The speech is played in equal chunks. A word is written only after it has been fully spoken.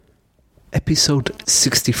Episode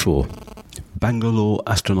 64, Bangalore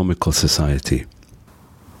Astronomical Society.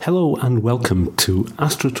 Hello and welcome to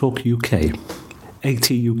AstroTalk UK.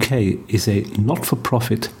 ATUK is a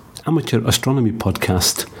not-for-profit amateur astronomy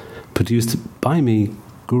podcast produced by me,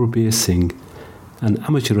 Gurubir Singh, an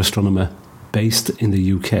amateur astronomer based in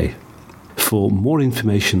the UK. For more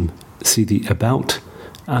information, see the About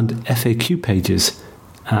and FAQ pages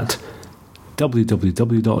at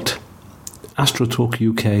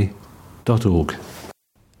www.astrotalkuk.org.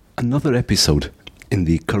 Another episode in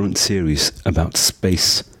the current series about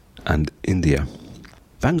space and India.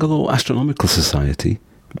 Bangalore Astronomical Society,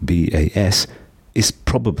 BAS, is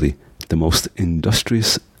probably the most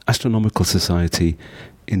industrious astronomical society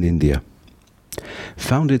in India.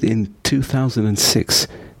 Founded in 2006,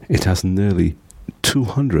 it has nearly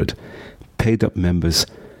 200 paid-up members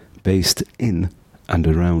based in and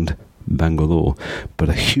around Bangalore, but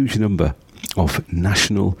a huge number of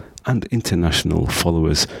national and international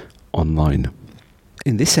followers online.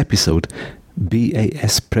 In this episode,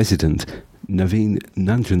 BAS President Naveen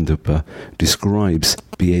Nanjunduppa describes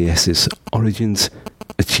BAS's origins,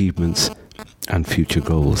 achievements and future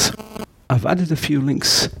goals. I've added a few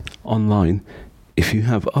links online. If you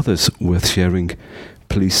have others worth sharing,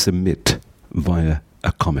 please submit via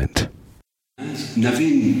a comment.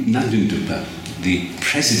 Naveen Nanjunduppa, the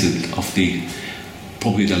president of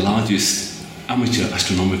probably the largest amateur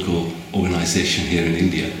astronomical organisation here in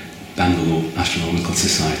India, Bangalore Astronomical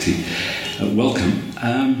Society. Welcome.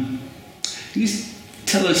 Can you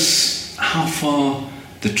tell us how far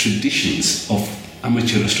the traditions of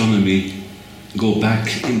amateur astronomy go back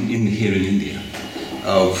here in India?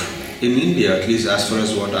 In India, at least as far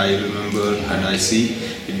as what I remember and I see,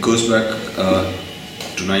 it goes back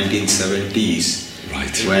to 1970s,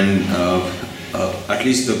 right? When at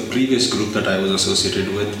least the previous group that I was associated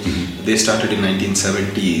with, they started in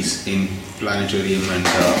 1970s in planetarium and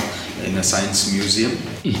in a science museum,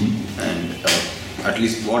 and at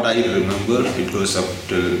least what I remember, it goes up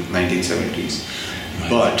till 1970s. Right.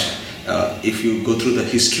 But if you go through the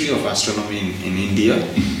history of astronomy in India,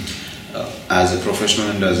 as a professional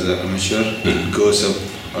and as an amateur, it goes up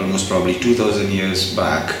almost probably 2,000 years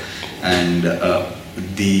back, and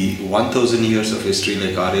the 1,000 years of history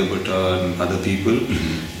like Aryabhatta and other people,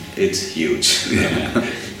 it's huge. Yeah.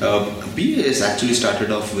 BAS actually started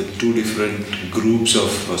off with two different groups of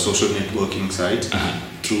social networking sites,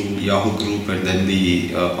 through Yahoo Group and then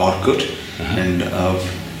the Orkut. And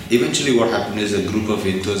eventually what happened is a group of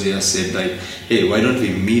enthusiasts said like, hey, why don't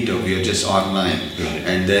we meet up? We are just online. Right.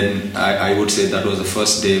 And then I would say that was the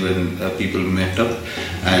first day when people met up.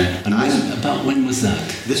 And about when was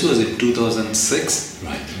that? This was in 2006,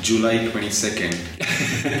 right. July 22nd.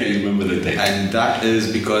 I remember the date. And that is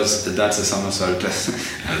because that's a summer solstice.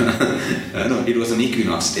 No, it was an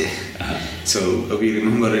equinox day. So we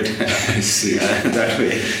remember it that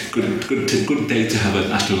way. Good day to have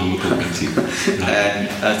an astronomical meeting. And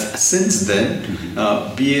since then,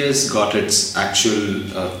 BAS got its actual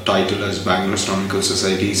title as Bangalore Astronomical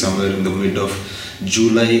Society somewhere in the mid of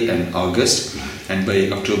July and August. And by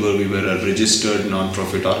October, we were a registered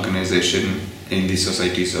non-profit organization in the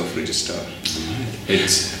Societies of Registrar.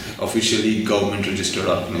 It's officially government-registered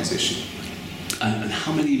organization. And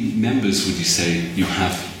how many members would you say you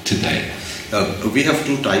have today? We have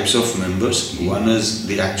two types of members. One is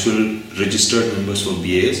the actual registered members for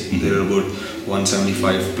BAS. There are about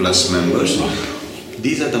 175 plus members. Right.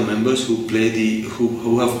 These are the members who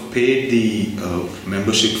who have paid the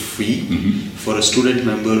membership fee. For a student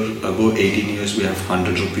member above 18 years, we have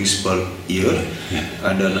 100 rupees per year,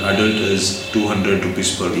 and an adult is 200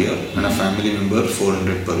 rupees per year, and a family member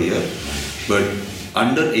 400 per year. But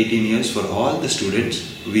under 18 years, for all the students,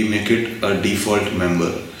 we make it a default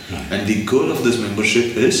member. Right. And the goal of this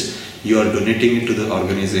membership is you are donating it to the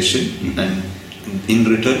organization, and in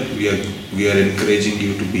return, we are encouraging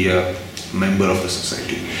you to be a member of the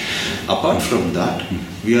society. Apart from that,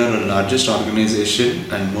 we are the largest organization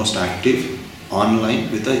and most active online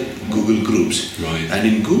with the Google Groups. Right. And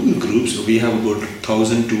in Google Groups, we have about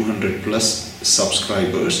 1,200 plus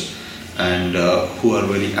subscribers and who are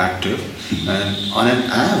very active. And on an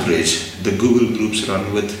average, the Google Groups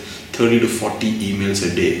run with 30 to 40 emails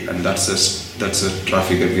a day, and that's a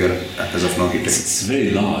traffic that we are as of now hitting. It's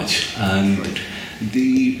very large, and right.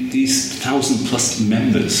 These 1,000 plus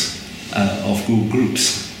members of Google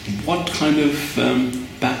Groups, what kind of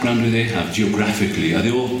background do they have geographically? Are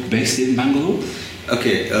they all based in Bangalore?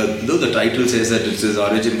 Okay, though the title says that it is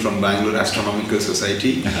origin from Bangalore Astronomical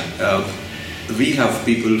Society, we have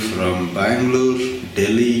people from Bangalore,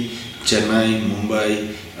 Delhi, Chennai,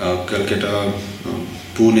 Mumbai, Calcutta,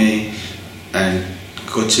 Pune and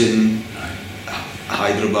Cochin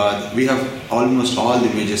Hyderabad. We have almost all the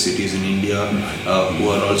major cities in India who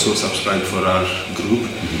are also subscribed for our group,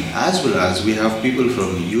 as well as we have people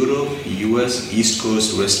from Europe, US, East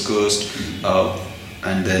Coast, West Coast,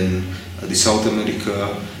 and then the South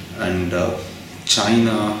America and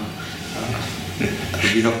China.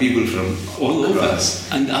 We have people from all over.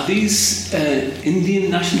 across. And are these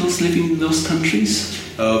Indian nationals living in those countries?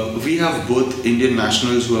 We have both Indian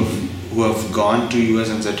nationals who have gone to US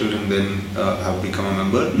and settled and then have become a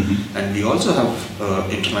member, and we also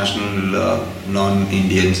have international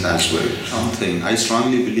non-Indians as well. Something I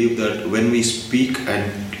strongly believe that when we speak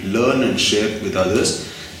and learn and share with others,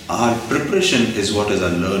 our preparation is what is our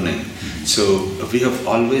learning. So we have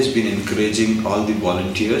always been encouraging all the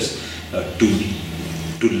volunteers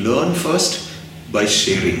to learn first by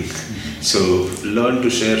sharing. So learn to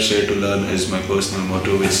share, share to learn is my personal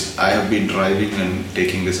motto, which I have been driving and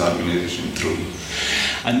taking this organization through.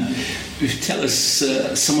 And tell us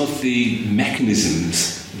some of the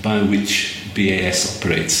mechanisms by which BAS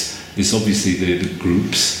operates. There's obviously the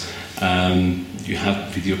groups. You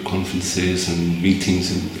have video conferences and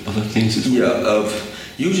meetings and other things as well. Yeah.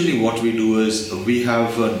 Usually what we do is we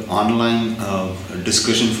have an online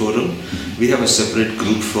discussion forum. We have a separate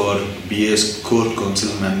group for BAS core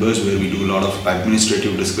council members where we do a lot of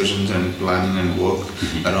administrative discussions and planning and work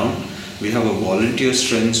around. We have a volunteer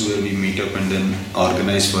strengths where we meet up and then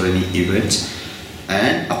organize for any events.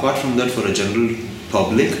 And apart from that, for a general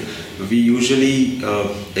public, we usually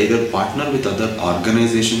either partner with other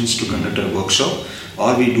organizations to conduct a workshop,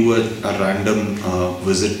 or we do a random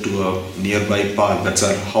visit to a nearby park. That's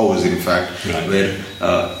our house, in fact, where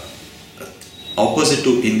opposite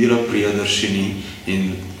to Indira Priyadarshini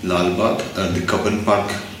in Lal Bagh, the Kaban Park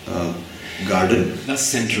garden. That's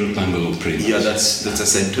centre of Bangalore, pretty much. Yeah, that's a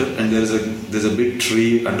centre, and there's a big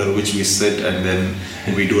tree under which we sit, and then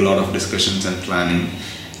we do a lot of discussions and planning.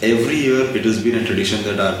 Every year, it has been a tradition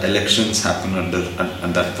that our elections happen at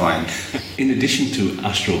that point. In addition to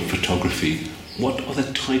astrophotography, what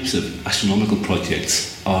other types of astronomical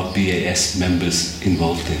projects are BAS members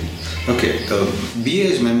involved in? Okay,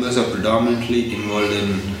 BAS members are predominantly involved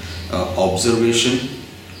in observation,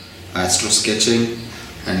 astro sketching,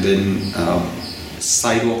 and then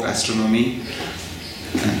sidewalk astronomy.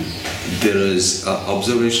 There is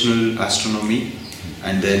observational astronomy,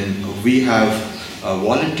 and then we have a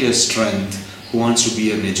volunteer strength who wants to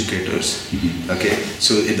be an educators. Okay,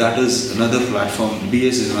 so that is another platform.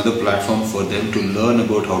 BAS is another platform for them to learn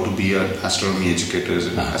about how to be an astronomy educators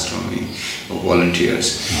and astronomy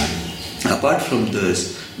volunteers. Apart from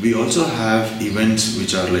this, we also have events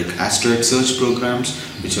which are like asteroid search programs,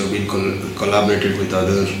 which have been collaborated with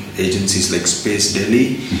other agencies like Space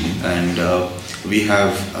Delhi, and we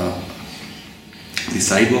have the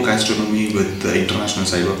sidewalk astronomy with the International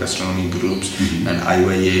Sidewalk Astronomy groups and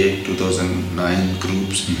IYA 2009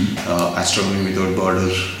 groups, Astronomy Without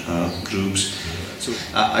Border groups. So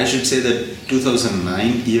I should say that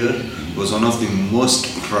 2009 year was one of the most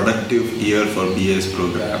productive year for BAS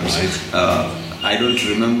programs. I don't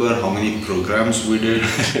remember how many programs we did.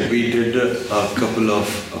 We did a couple of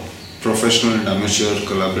professional and amateur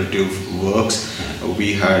collaborative works.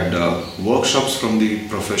 We had workshops from the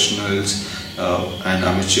professionals and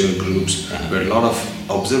amateur groups. We had a lot of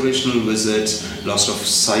observational visits, lots of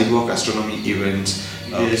sidewalk astronomy events.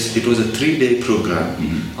 It was a 3-day program.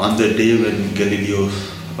 On the day when Galileo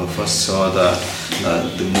first saw the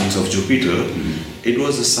moons of Jupiter, it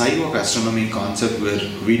was a sidewalk astronomy concept where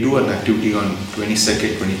we do an activity on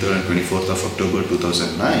 22nd, 23rd and 24th of October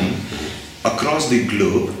 2009 across the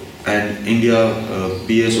globe, and India,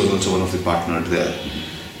 BAS was also one of the partners there.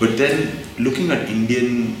 But then looking at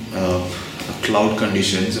Indian cloud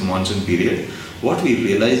conditions, monsoon period, what we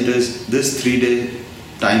realized is this 3-day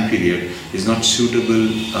time period is not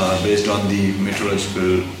suitable based on the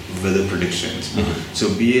meteorological weather predictions. So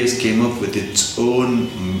BAS came up with its own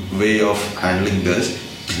way of handling this.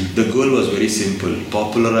 The goal was very simple: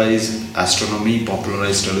 popularize astronomy,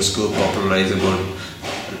 popularize telescope, popularize about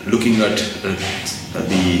looking at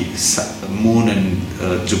the moon and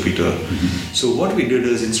Jupiter. So what we did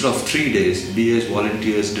is, instead of 3 days, BAS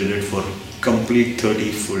volunteers did it for complete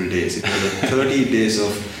 30 full days. It was 30 days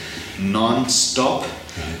of non-stop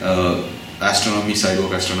astronomy,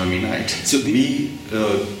 sidewalk astronomy night. So we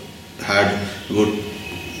had about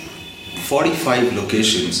 45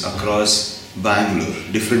 locations across Bangalore,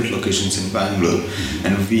 different locations in Bangalore,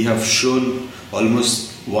 and we have shown almost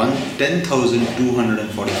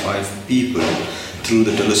 10,245 people through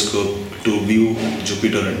the telescope to view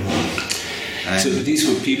Jupiter and Moon. So these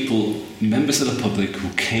were people, members of the public, who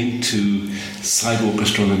came to sidewalk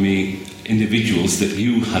astronomy individuals that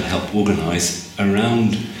you had helped organise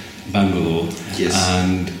around Bangalore. Yes.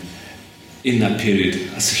 And in that period,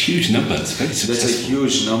 that's a huge number. It's very successful. That's a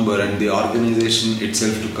huge number, and the organisation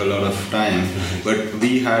itself took a lot of time. But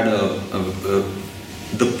we had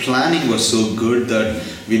the planning was so good that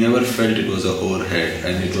we never felt it was an overhead,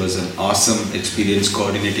 and it was an awesome experience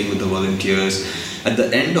coordinating with the volunteers. At the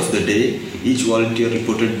end of the day, each volunteer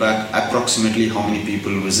reported back approximately how many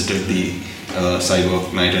people visited the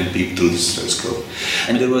sidewalk night and peeped through the telescope.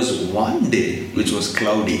 And there was one day which was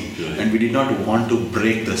cloudy, and we did not want to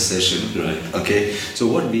break the session. Okay, so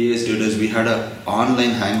what BAS did is we had an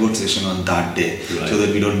online hangout session on that day, so that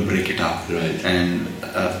we don't break it up. And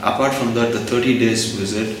apart from that, the 30 days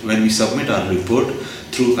visit, when we submit our report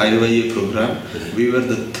through IYA program, we were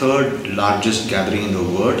the third largest gathering in the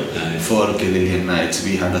world for Galilean Nights.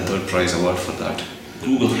 We had a third prize award for that.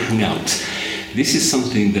 Google Hangout. This is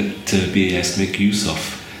something that BAS make use of.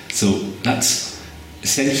 So that's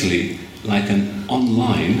essentially like an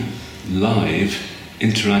online, live,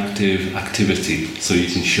 interactive activity. So you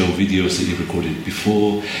can show videos that you've recorded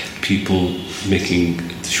before, people making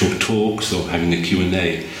short talks or having a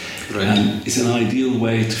Q&A. And it's an ideal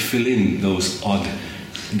way to fill in those odd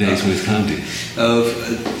days when it's cloudy.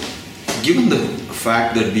 Given the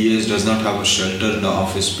fact that BAS does not have a sheltered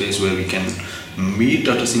office space where we can meet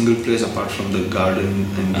at a single place apart from the garden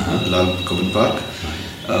in Lal Kaban Park,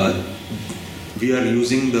 we are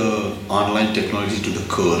using the online technology to the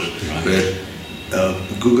core, where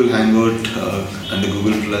Google Hangout and the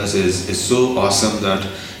Google Plus is so awesome that,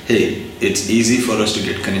 hey, it's easy for us to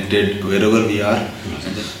get connected wherever we are.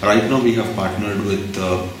 Right now we have partnered with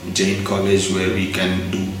Jain College, where we can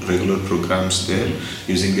do regular programs there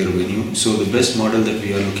using their venue. So the best model that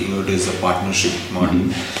we are looking at is a partnership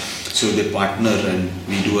model. So they partner and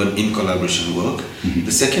we do an in collaboration work.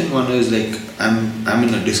 The second one is like I'm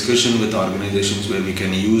in a discussion with organizations where we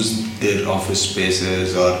can use their office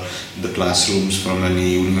spaces or the classrooms from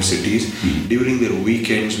any universities during their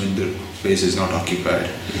weekends when their space is not occupied.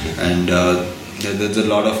 And there's a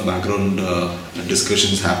lot of background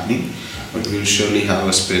discussions happening, but we'll surely have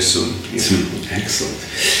a space soon. Excellent.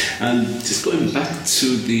 And just going back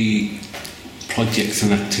to the projects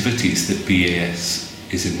and activities that BAS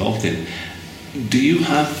is involved in, do you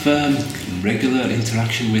have regular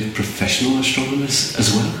interaction with professional astronomers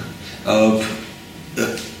as well?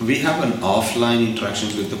 We have an offline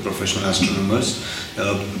interactions with the professional astronomers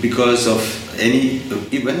because of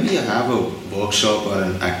when we have a workshop or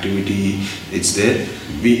an activity, it's there,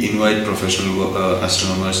 we invite professional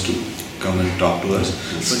astronomers to come and talk to us.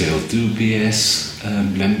 Scale, do BAS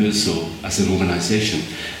members or as an organisation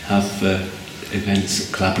have events,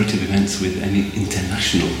 collaborative events with any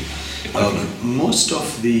international most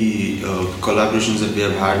of the collaborations that we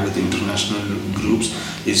have had with international groups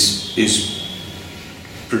is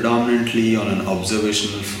predominantly on an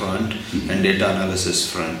observational front and data analysis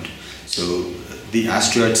front. So the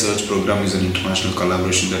asteroid search program is an international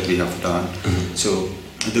collaboration that we have done. So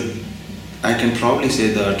I can probably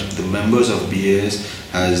say that the members of BAS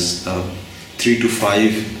has 3 to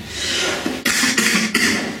 5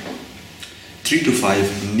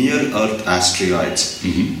 near-Earth asteroids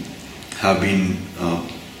have been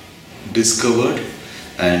discovered,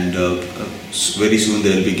 and very soon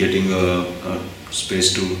they'll be getting a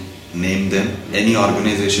space to name them. Any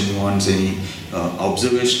organization wants any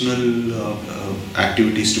observational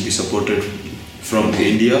activities to be supported from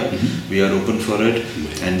India, we are open for it.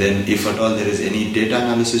 And then if at all there is any data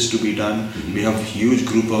analysis to be done, we have a huge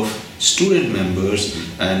group of student members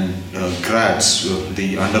and grads,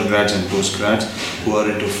 the undergrads and postgrads who are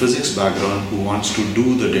into physics background, who wants to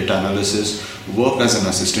do the data analysis, work as an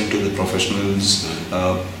assistant to the professionals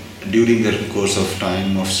during their course of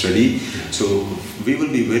time of study. So we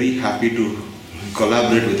will be very happy to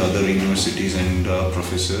collaborate with other universities and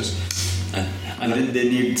professors. And then they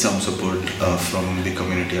need some support from the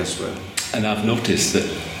community as well. And I've noticed that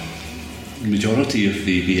the majority of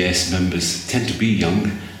the BAS members tend to be young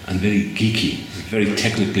and very geeky, very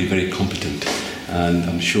technically very competent, and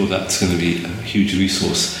I'm sure that's going to be a huge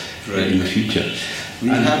resource in the future.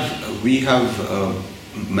 We have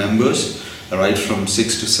members right from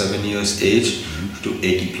 6 to 7 years age to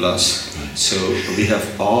 80 plus. So we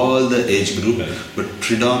have all the age group, but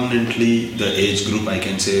predominantly the age group I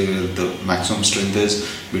can say where the maximum strength is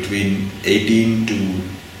between 18 to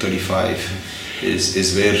 35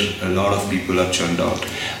 is where a lot of people are churned out.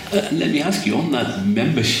 Let me ask you, on that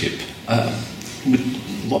membership,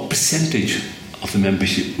 what percentage of the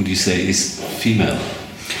membership would you say is female?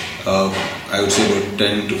 I would say about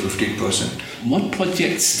 10 to 15%. What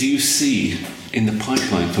projects do you see in the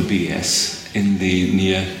pipeline for BAS in the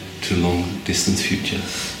near to long distance future?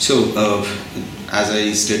 So, as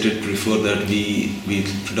I stated before, that we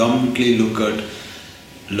predominantly look at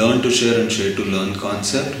learn to share and share to learn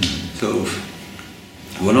concept. So,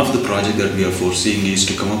 one of the projects that we are foreseeing is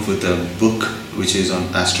to come up with a book which is on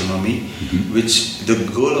astronomy, which the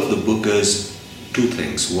goal of the book is two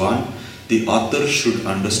things. One, the author should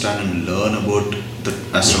understand and learn about the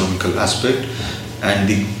astronomical aspect, and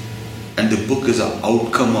the book is an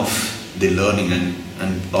outcome of the learning,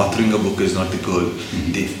 and authoring a book is not the goal.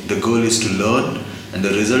 The goal is to learn, and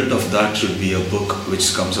the result of that should be a book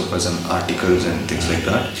which comes up as an articles and things like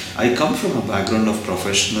that. I come from a background of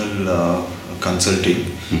professional consulting.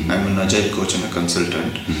 I'm an agile coach and a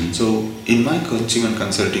consultant. So in my coaching and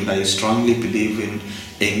consulting, I strongly believe in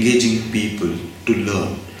engaging people to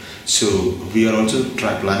learn. So we are also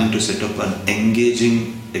planning to set up an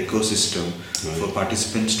engaging ecosystem for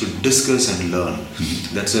participants to discuss and learn.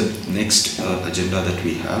 That's the next agenda that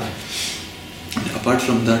we have. Apart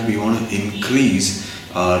from that, we want to increase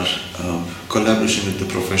our collaboration with the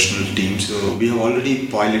professional team. So we have already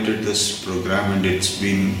piloted this program, and it's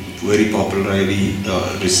been very popularly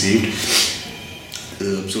received.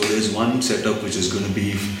 So there's one setup which is going to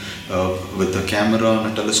be with a camera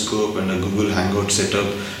and a telescope and a Google Hangout setup,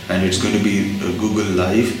 and it's going to be Google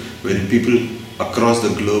Live, where people across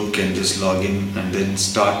the globe can just log in and then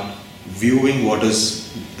start viewing what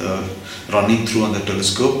is running through on the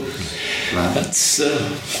telescope. That's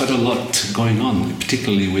quite a lot going on,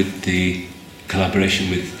 particularly with the collaboration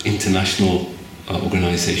with international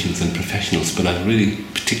organisations and professionals. But I really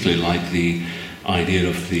particularly like the idea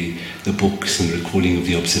of the books and recording of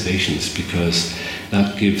the observations, because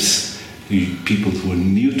that gives the people who are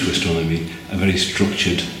new to astronomy a very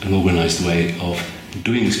structured and organised way of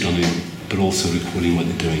doing astronomy, but also recording what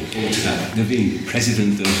they're doing. Naveen,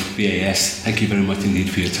 President of BAS, thank you very much indeed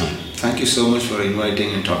for your time. Thank you so much for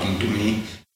inviting and talking to me.